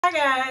Hi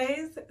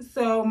guys,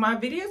 so my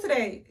video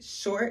today,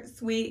 short,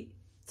 sweet,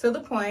 to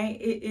the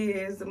point. It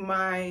is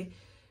my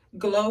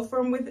glow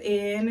from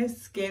within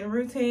skin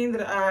routine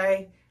that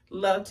I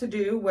love to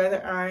do,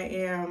 whether I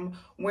am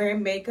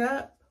wearing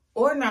makeup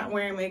or not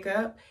wearing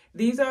makeup.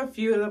 These are a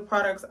few of the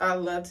products I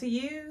love to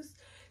use.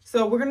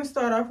 So we're going to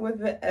start off with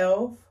the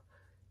e.l.f.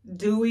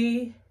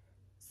 Dewy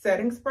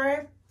Setting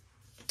Spray.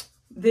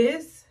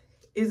 This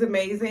is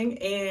amazing,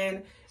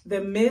 and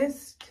the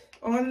mist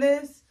on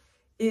this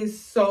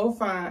is so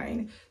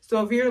fine.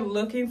 So if you're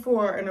looking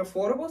for an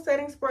affordable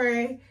setting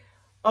spray,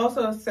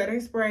 also a setting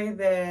spray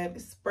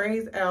that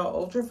sprays out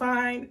ultra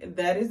fine,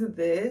 that is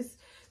this.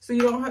 So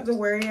you don't have to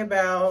worry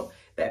about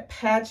that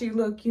patchy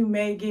look you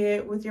may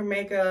get with your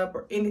makeup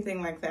or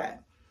anything like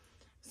that.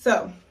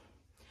 So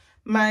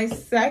my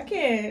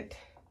second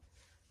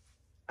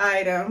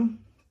item,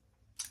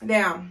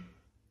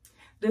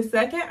 the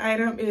second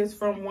item is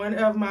from one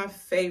of my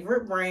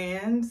favorite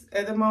brands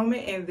at the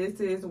moment, and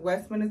this is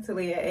Westman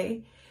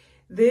Atelier.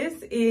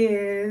 This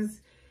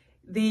is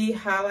the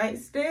highlight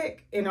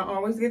stick, and I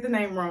always get the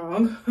name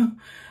wrong,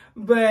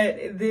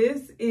 but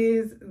this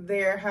is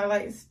their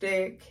highlight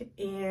stick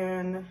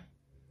in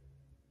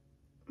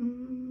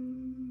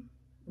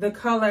the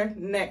color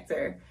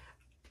Nectar.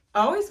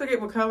 I always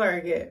forget what color I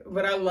get,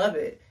 but I love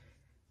it.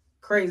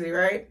 Crazy,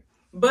 right?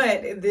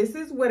 But this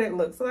is what it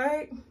looks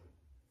like.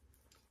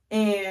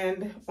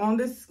 And on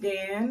the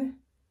skin,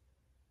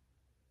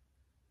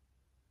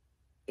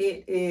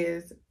 it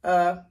is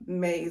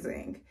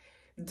amazing.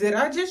 Did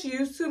I just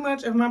use too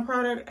much of my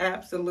product?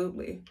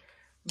 Absolutely.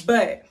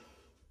 But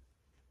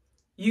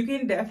you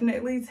can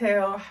definitely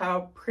tell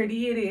how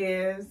pretty it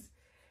is,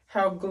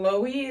 how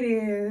glowy it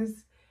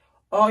is.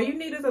 All you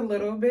need is a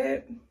little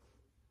bit.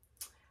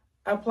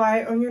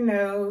 Apply it on your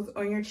nose,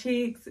 on your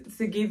cheeks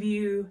to give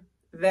you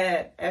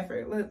that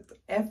effortlessly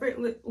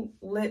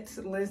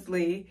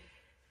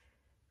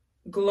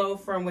glow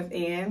from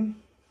within.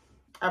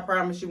 I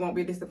promise you won't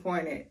be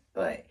disappointed.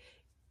 But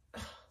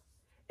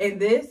and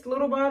this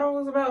little bottle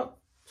was about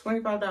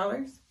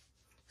 $25.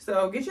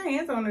 So get your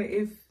hands on it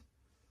if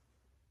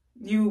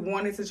you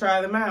wanted to try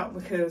them out,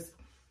 because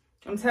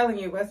I'm telling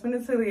you, Westman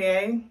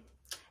Atelier,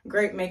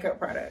 great makeup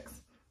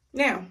products.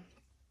 Now,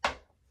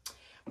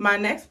 my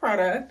next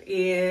product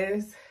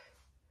is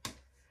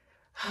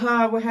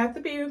would have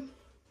to be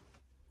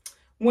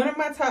one of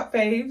my top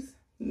faves.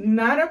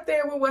 Not up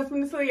there with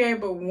Westman Atelier,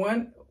 but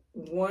one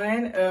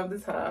of the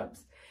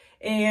tops.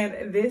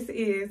 And this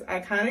is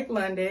Iconic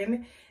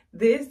London.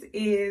 This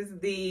is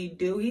the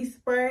dewy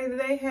spray that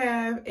they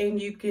have,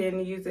 and you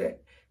can use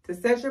it to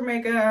set your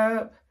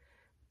makeup,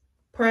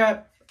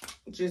 prep,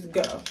 just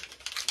go.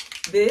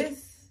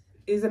 This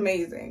is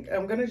amazing.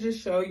 I'm gonna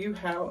just show you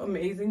how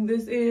amazing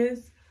this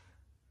is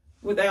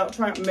without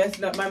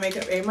messing up my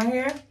makeup and my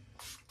hair.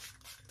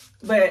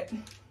 But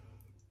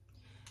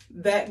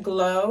that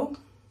glow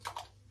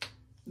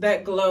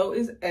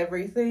is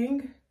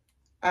everything.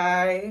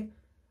 I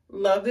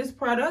love this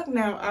product.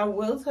 Now, I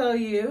will tell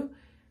you,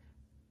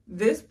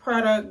 this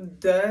product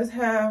does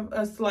have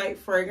a slight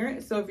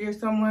fragrance. So if you're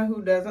someone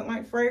who doesn't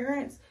like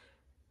fragrance,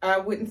 I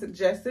wouldn't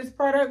suggest this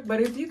product.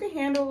 But if you can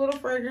handle a little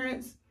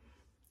fragrance,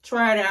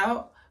 try it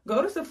out.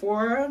 Go to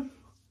Sephora,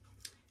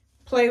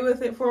 play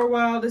with it for a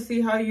while to see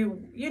how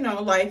you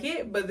like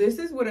it. But this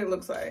is what it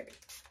looks like.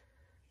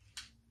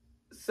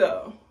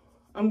 So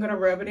I'm going to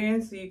rub it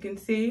in so you can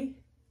see.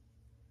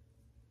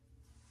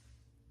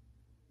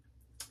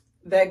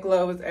 That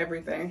glow is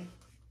everything.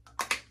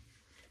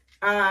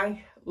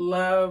 I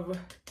love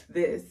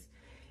this.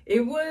 It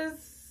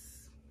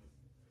was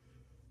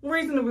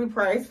reasonably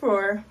priced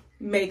for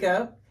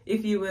makeup,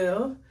 if you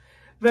will.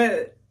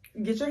 But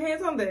get your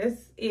hands on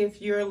this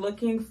if you're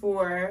looking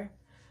for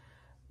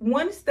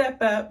one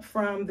step up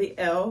from the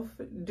e.l.f.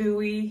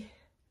 Dewy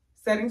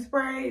Setting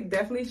Spray.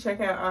 Definitely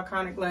check out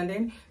Iconic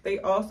London. They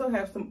also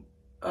have some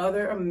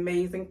other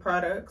amazing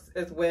products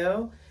as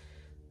well.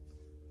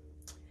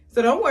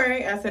 So don't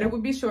worry, I said it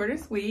would be short and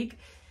sweet.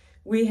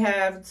 We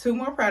have two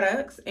more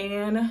products,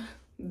 and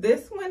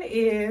this one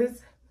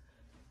is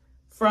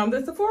from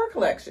the Sephora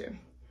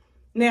Collection.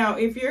 Now,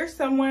 if you're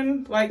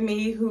someone like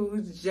me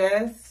who's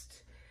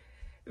just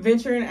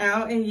venturing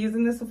out and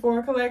using the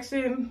Sephora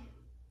Collection,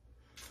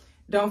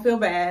 don't feel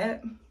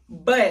bad,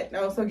 but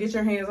also get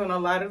your hands on a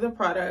lot of the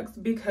products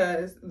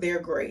because they're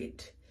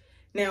great.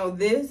 Now,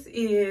 this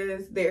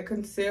is their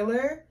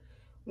concealer.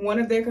 One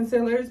of their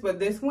concealers, but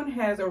this one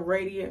has a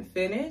radiant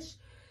finish.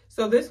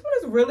 So this one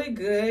is really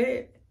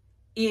good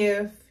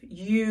if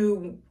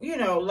you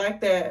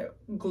like that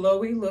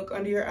glowy look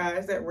under your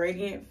eyes, that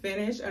radiant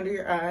finish under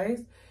your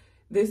eyes.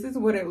 This is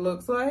what it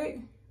looks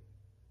like.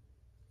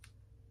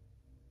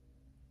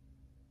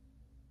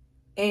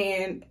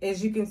 And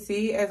as you can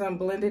see, as I'm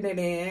blending it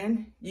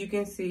in, you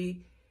can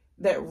see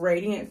that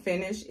radiant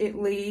finish it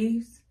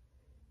leaves.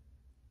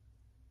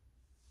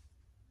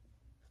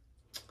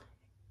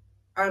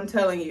 I'm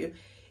telling you,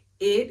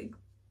 it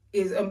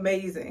is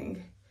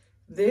amazing.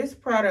 This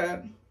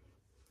product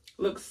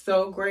looks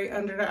so great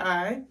under the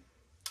eye.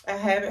 I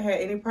haven't had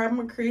any problem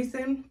with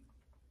creasing.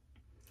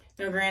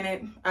 Now,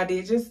 granted, I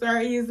did just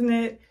start using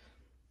it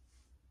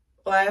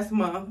last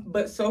month,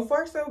 but so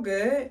far so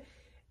good.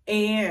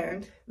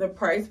 And the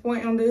price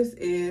point on this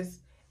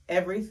is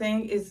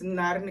everything. Is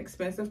not an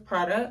expensive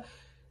product.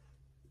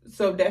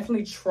 So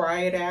definitely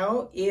try it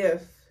out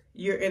if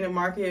you're in the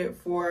market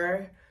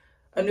for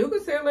a new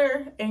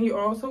concealer and you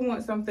also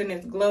want something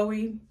that's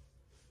glowy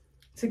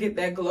to get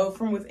that glow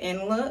from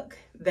within look.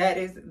 That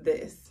is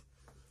this.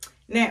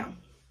 Now,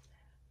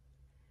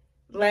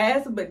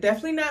 last but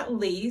definitely not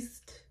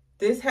least,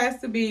 this has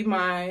to be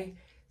my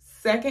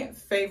second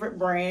favorite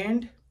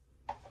brand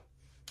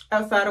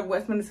outside of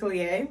Westman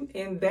Atelier,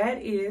 and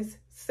that is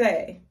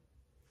Saie.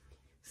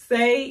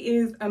 Saie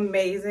is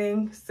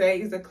amazing.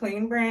 Saie is a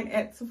clean brand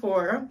at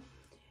Sephora,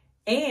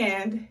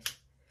 and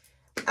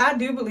I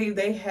do believe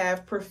they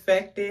have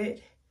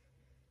perfected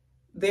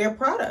their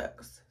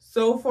products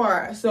so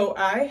far. So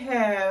I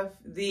have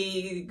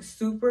the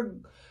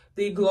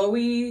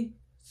glowy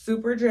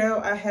super gel.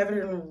 I have it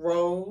in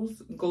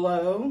rose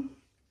glow.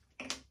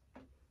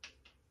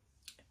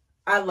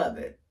 I love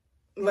it.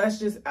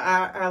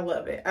 I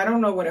love it. I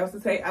don't know what else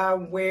to say. I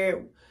wear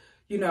it,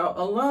 you know,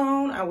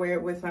 alone. I wear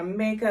it with my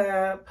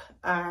makeup.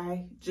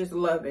 I just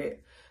love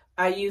it.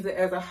 I use it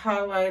as a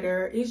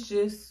highlighter. It's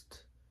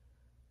just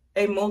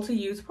a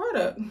multi-use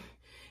product.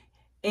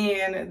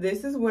 And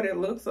this is what it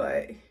looks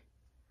like.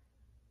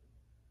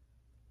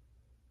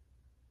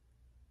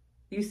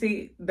 You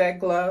see that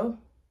glow?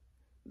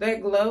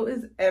 That glow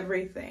is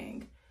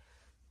everything.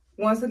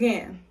 Once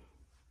again,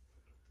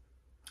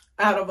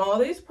 out of all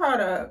these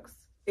products,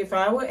 if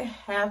I would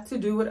have to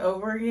do it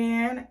over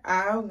again,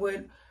 I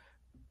would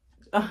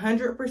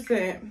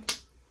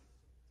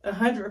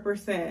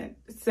 100%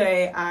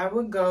 say I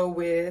would go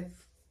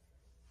with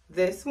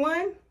this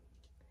one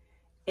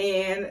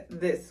and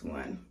this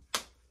one.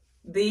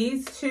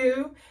 These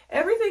two.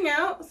 Everything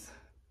else,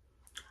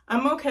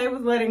 I'm okay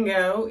with letting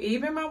go.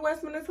 Even my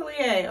Westman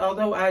Atelier,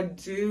 although I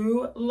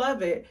do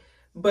love it.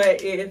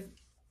 But if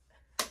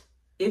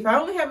I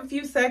only have a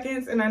few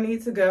seconds and I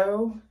need to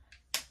go,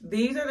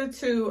 these are the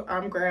two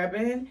I'm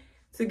grabbing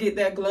to get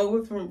that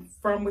glow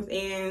from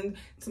within,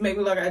 to make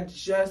me like I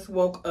just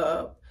woke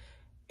up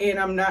and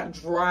I'm not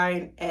dry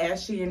and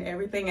ashy and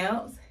everything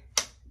else.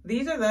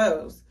 These are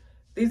those.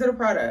 These are the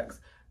products.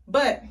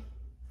 But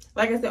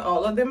like I said,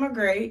 all of them are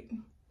great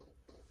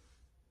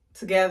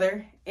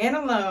together and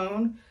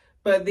alone.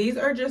 But these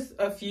are just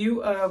a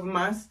few of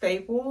my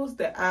staples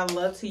that I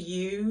love to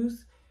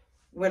use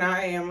when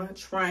I am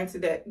trying to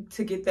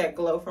get that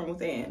glow from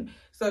within.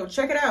 So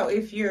check it out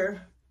if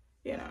you're,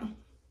 you know,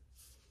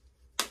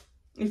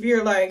 if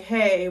you're like,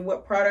 hey,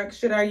 what products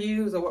should I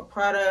use, or what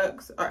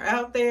products are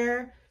out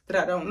there that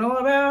I don't know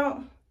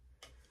about?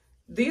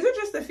 These are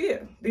just a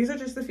few. These are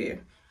just a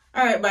few.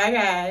 All right, bye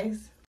guys.